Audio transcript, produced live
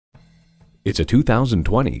It's a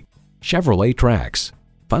 2020 Chevrolet Trax.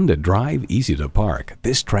 Fun to drive, easy to park,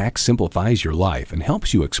 this Trax simplifies your life and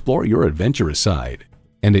helps you explore your adventurous side.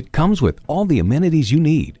 And it comes with all the amenities you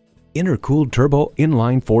need. Intercooled turbo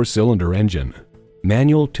inline 4-cylinder engine,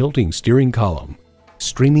 manual tilting steering column,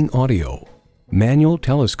 streaming audio, manual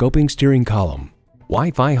telescoping steering column,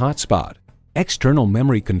 Wi-Fi hotspot, external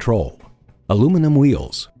memory control, aluminum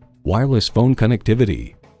wheels, wireless phone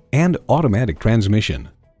connectivity, and automatic transmission.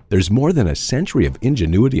 There's more than a century of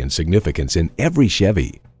ingenuity and significance in every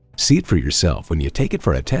Chevy. See it for yourself when you take it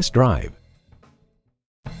for a test drive.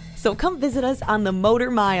 So come visit us on the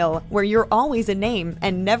Motor Mile, where you're always a name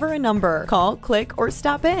and never a number. Call, click, or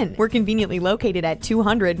stop in. We're conveniently located at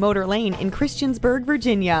 200 Motor Lane in Christiansburg,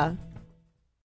 Virginia.